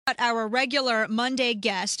Our regular Monday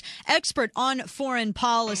guest, expert on foreign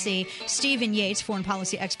policy, Stephen Yates, foreign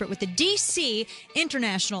policy expert with the D.C.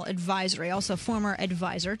 International Advisory, also former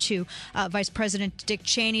advisor to Vice President Dick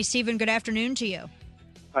Cheney. Stephen, good afternoon to you.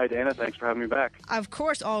 Hi, Dana. Thanks for having me back. Of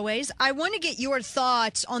course, always. I want to get your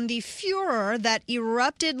thoughts on the furor that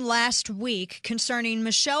erupted last week concerning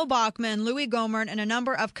Michelle Bachmann, Louis Gohmert, and a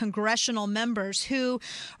number of congressional members who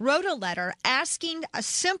wrote a letter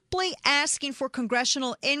simply asking for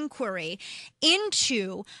congressional inquiry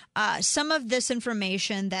into some of this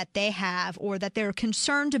information that they have or that they're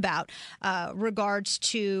concerned about regards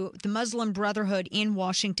to the Muslim Brotherhood in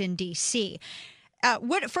Washington, D.C.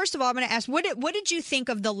 First of all, I'm going to ask, what did you think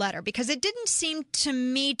of the letter? Because it didn't seem to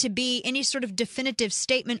me to be any sort of definitive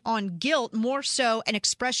statement on guilt, more so an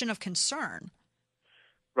expression of concern.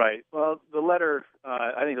 Right. Well, the letter,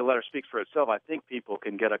 I think the letter speaks for itself. I think people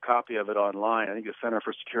can get a copy of it online. I think the Center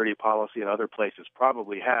for Security Policy and other places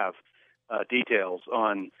probably have details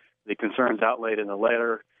on the concerns outlaid in the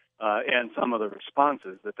letter and some of the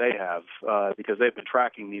responses that they have because they've been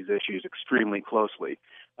tracking these issues extremely closely.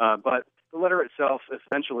 But the letter itself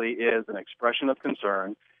essentially is an expression of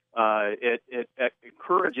concern. It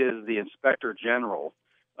encourages the Inspector General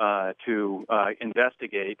to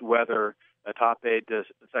investigate whether a top aide to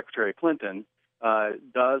Secretary Clinton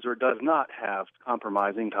does or does not have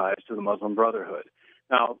compromising ties to the Muslim Brotherhood.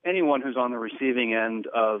 Now, anyone who's on the receiving end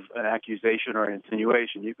of an accusation or an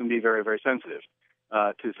insinuation, you can be very, very sensitive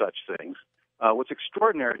to such things. What's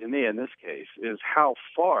extraordinary to me in this case is how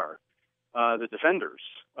far the defenders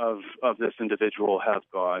of this individual have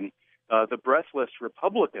gone. The breathless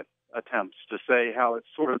Republican attempts to say how it's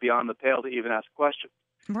sort of beyond the pale to even ask questions.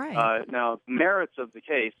 Right. Now, merits of the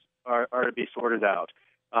case are to be sorted out.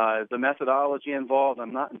 The methodology involved,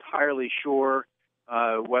 I'm not entirely sure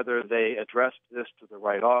whether they addressed this to the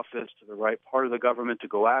right office, to the right part of the government to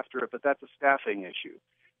go after it, but that's a staffing issue.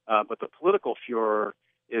 But the political furor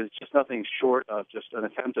is just nothing short of just an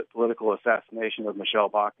attempt at political assassination of Michelle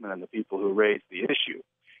Bachmann and the people who raised the issue.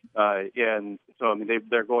 And so, I mean,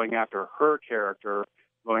 they're going after her character,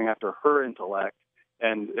 going after her intellect,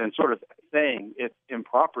 and sort of saying it's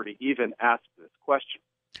improper to even ask this question.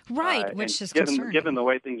 Right, which is concerning. Given the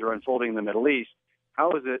way things are unfolding in the Middle East,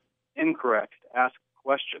 how is it incorrect to ask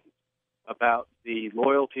questions about the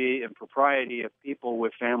loyalty and propriety of people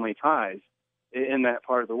with family ties in that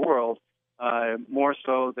part of the world, more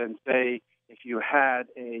so than, say, if you had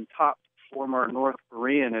a top former North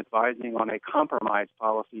Korean advising on a compromise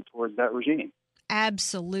policy towards that regime?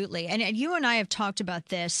 Absolutely. And you and I have talked about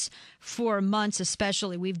this for months,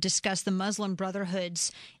 especially. We've discussed the Muslim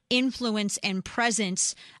Brotherhood's influence and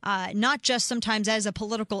presence, not just sometimes as a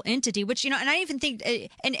political entity, which, and I even think,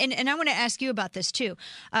 and I want to ask you about this too,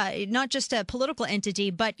 not just a political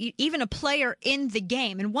entity, but even a player in the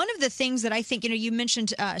game. And one of the things that I think, you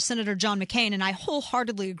mentioned Senator John McCain, and I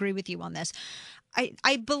wholeheartedly agree with you on this.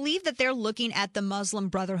 I believe that they're looking at the Muslim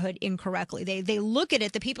Brotherhood incorrectly. They look at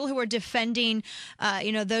it, the people who are defending,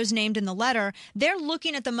 those named in the letter, they're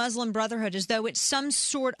looking at the Muslim Brotherhood as though it's some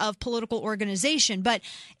sort of political organization, but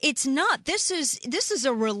it's not. This is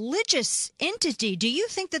a religious entity. Do you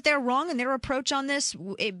think that they're wrong in their approach on this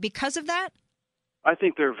because of that? I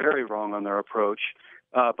think they're very wrong on their approach,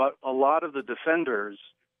 but a lot of the defenders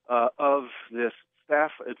of this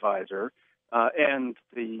staff advisor and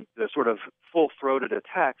the sort of full-throated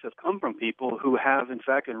attacks have come from people who have, in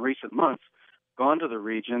fact, in recent months, gone to the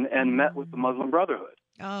region and met with the Muslim Brotherhood.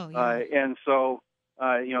 Oh, yeah. And so,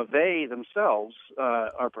 they themselves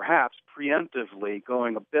are perhaps preemptively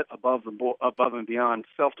going a bit above and beyond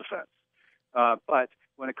self-defense. But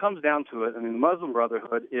when it comes down to it, the Muslim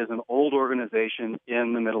Brotherhood is an old organization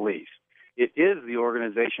in the Middle East. It is the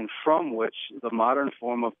organization from which the modern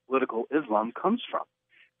form of political Islam comes from.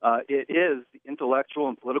 It is the intellectual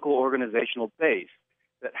and political organizational base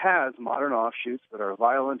that has modern offshoots that are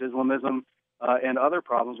violent Islamism and other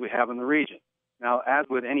problems we have in the region. Now, as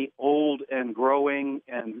with any old and growing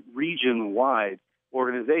and region-wide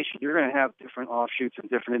organization, you're going to have different offshoots and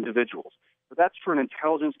different individuals. But that's for an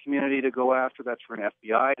intelligence community to go after. That's for an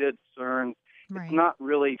FBI to discern. Right. It's not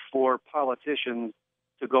really for politicians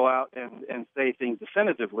to go out and say things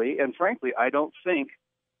definitively. And frankly, I don't think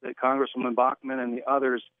that Congresswoman Bachmann and the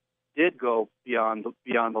others did go beyond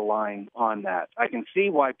the line on that. I can see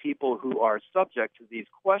why people who are subject to these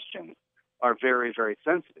questions are very, very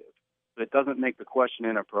sensitive, but it doesn't make the question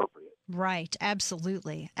inappropriate. Right,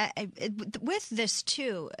 absolutely. With this,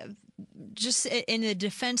 too, just in the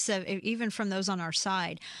defense of even from those on our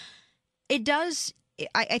side, it does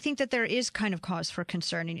I think that there is kind of cause for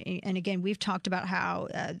concern. And again, we've talked about how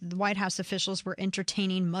the White House officials were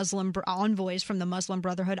entertaining Muslim envoys from the Muslim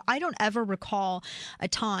Brotherhood. I don't ever recall a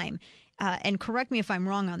time, and correct me if I'm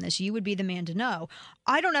wrong on this, you would be the man to know.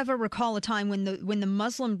 I don't ever recall a time when the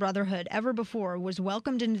Muslim Brotherhood ever before was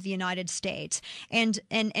welcomed into the United States and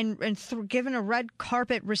given a red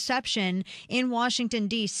carpet reception in Washington,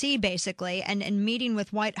 D.C., basically, and meeting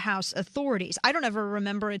with White House authorities. I don't ever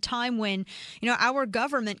remember a time when, our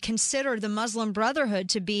government considered the Muslim Brotherhood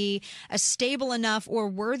to be a stable enough or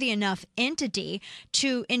worthy enough entity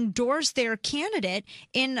to endorse their candidate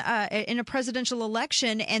in a presidential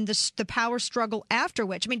election and the power struggle after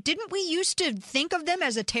which. I mean, didn't we used to think of them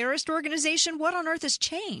as a terrorist organization? What on earth has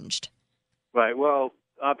changed? Right. Well,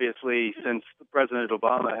 obviously, since President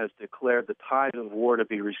Obama has declared the tide of war to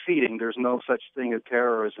be receding, there's no such thing as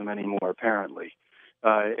terrorism anymore, apparently.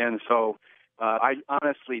 And so I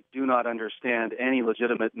honestly do not understand any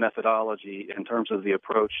legitimate methodology in terms of the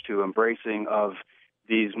approach to embracing of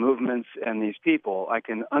these movements and these people. I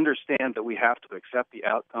can understand that we have to accept the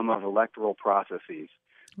outcome of electoral processes.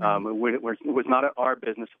 It was not our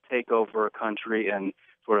business to take over a country and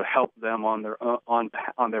sort of help them on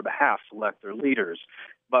their behalf select their leaders.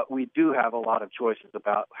 But we do have a lot of choices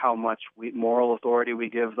about how much moral authority we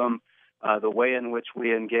give them, the way in which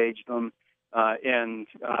we engage them, and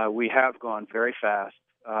we have gone very fast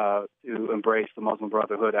to embrace the Muslim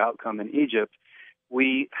Brotherhood outcome in Egypt.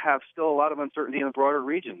 We have still a lot of uncertainty in the broader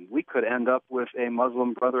region. We could end up with a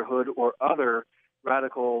Muslim Brotherhood or other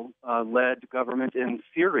radical-led government in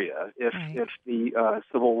Syria if the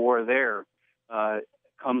civil war there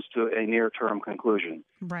comes to a near-term conclusion.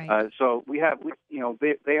 Right. So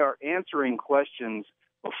they are answering questions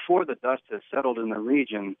before the dust has settled in the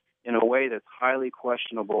region in a way that's highly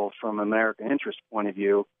questionable from an American interest point of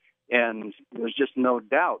view. And there's just no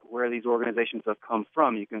doubt where these organizations have come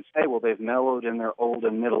from. You can say, well, they've mellowed in their old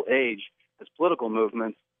and middle age as political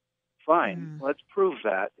movements. Fine, let's prove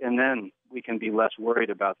that, and then we can be less worried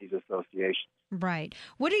about these associations. Right.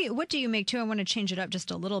 What do you make, too? I want to change it up just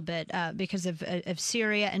a little bit because of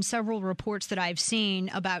Syria and several reports that I've seen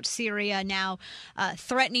about Syria now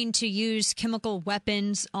threatening to use chemical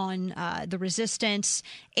weapons on the resistance.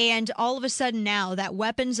 And all of a sudden now that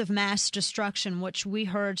weapons of mass destruction, which we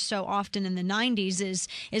heard so often in the 90s,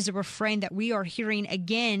 is a refrain that we are hearing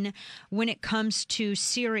again when it comes to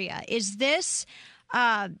Syria. Is this...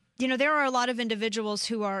 there are a lot of individuals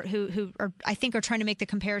who are I think are trying to make the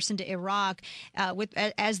comparison to Iraq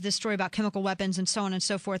as this story about chemical weapons and so on and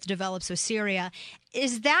so forth develops with Syria.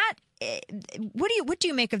 Is that what do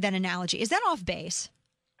you make of that analogy? Is that off base?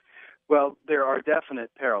 Well, there are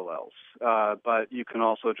definite parallels, but you can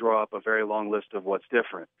also draw up a very long list of what's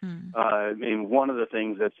different. I mean, one of the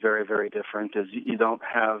things that's very, very different is you don't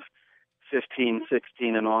have 15,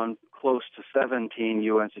 16, and on close to 17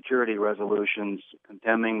 UN security resolutions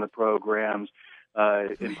condemning the programs,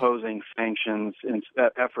 imposing sanctions,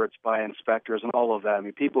 efforts by inspectors, and all of that. I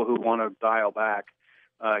mean, people who want to dial back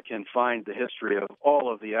can find the history of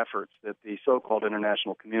all of the efforts that the so-called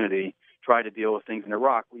international community tried to deal with things in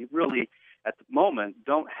Iraq. We really, at the moment,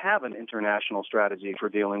 don't have an international strategy for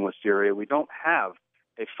dealing with Syria. We don't have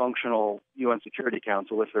a functional UN Security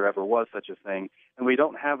Council, if there ever was such a thing, and we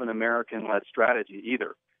don't have an American-led strategy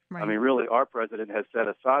either. Right. I mean, really, our president has said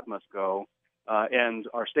Assad must go, and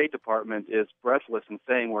our State Department is breathless in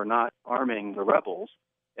saying we're not arming the rebels,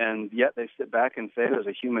 and yet they sit back and say there's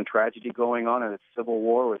a human tragedy going on and it's civil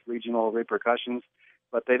war with regional repercussions,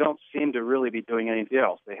 but they don't seem to really be doing anything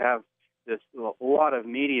else. They have a lot of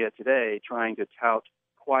media today trying to tout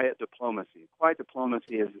quiet diplomacy. Quiet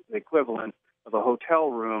diplomacy is the equivalent of a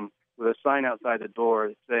hotel room with a sign outside the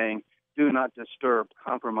door saying, do not disturb,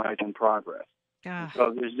 compromise in progress.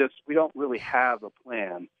 So we don't really have a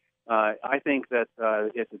plan. I think that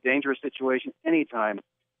it's a dangerous situation anytime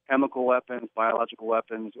chemical weapons, biological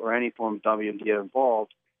weapons, or any form of WMD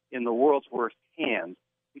involved in the world's worst hands.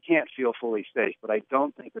 We can't feel fully safe, but I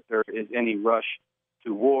don't think that there is any rush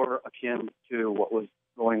to war akin to what was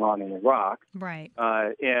going on in Iraq. Right.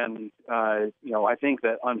 I think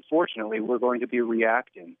that, unfortunately, we're going to be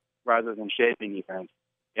reacting rather than shaping events.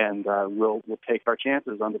 And we'll take our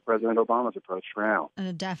chances under President Obama's approach for now.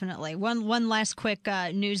 Definitely. One last quick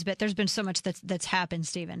news bit. There's been so much that's happened,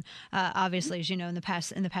 Stephen. Obviously, as you know, in the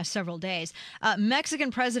past several days,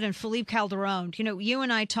 Mexican President Felipe Calderón. You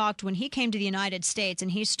and I talked when he came to the United States,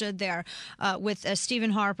 and he stood there with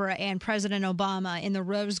Stephen Harper and President Obama in the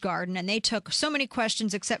Rose Garden, and they took so many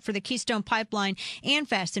questions except for the Keystone Pipeline and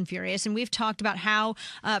Fast and Furious. And we've talked about how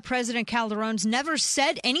President Calderón's never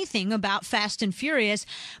said anything about Fast and Furious.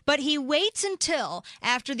 But he waits until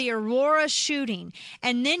after the Aurora shooting,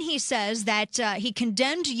 and then he says that he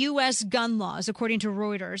condemned U.S. gun laws, according to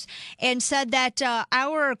Reuters, and said that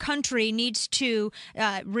our country needs to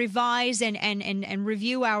revise and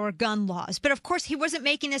review our gun laws. But of course, he wasn't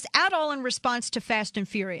making this at all in response to Fast and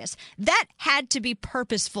Furious. That had to be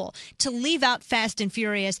purposeful to leave out Fast and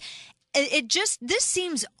Furious. This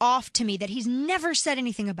seems off to me that he's never said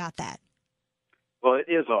anything about that. Well,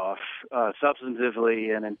 it is off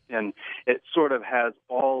substantively, and it sort of has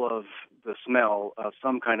all of the smell of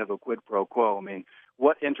some kind of a quid pro quo. I mean,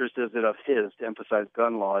 what interest is it of his to emphasize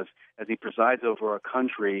gun laws as he presides over a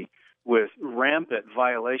country with rampant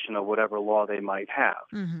violation of whatever law they might have?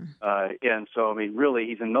 Mm-hmm. And so, I mean, really,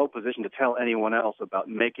 he's in no position to tell anyone else about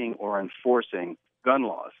making or enforcing gun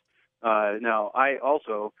laws. Now, I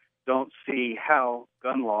also don't see how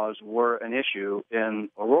gun laws were an issue in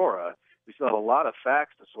Aurora. We still have a lot of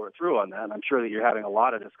facts to sort through on that, and I'm sure that you're having a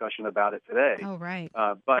lot of discussion about it today. Oh, right.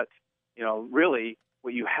 But, really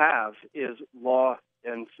what you have is law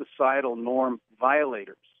and societal norm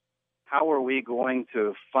violators. How are we going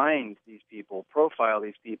to find these people, profile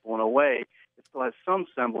these people in a way that still has some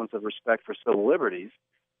semblance of respect for civil liberties?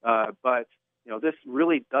 But, this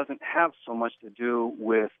really doesn't have so much to do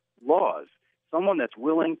with laws. Someone that's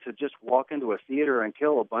willing to just walk into a theater and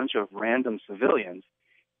kill a bunch of random civilians,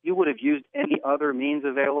 he would have used any other means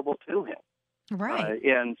available to him. Right.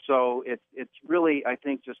 And so it's really, I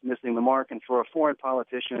think, just missing the mark. And for a foreign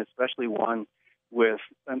politician, especially one with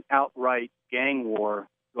an outright gang war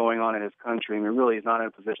going on in his country, I mean, really is not in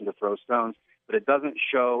a position to throw stones, but it doesn't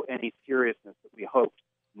show any seriousness that we hoped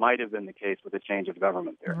might have been the case with a change of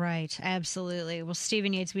government there. Right, absolutely. Well,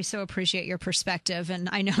 Stephen Yates, we so appreciate your perspective, and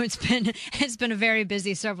I know it's been a very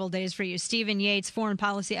busy several days for you. Stephen Yates, foreign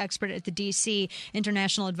policy expert at the D.C.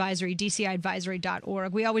 International Advisory,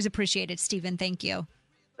 dciadvisory.org. We always appreciate it, Stephen. Thank you.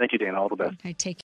 Thank you, Dana. All the best. Take care.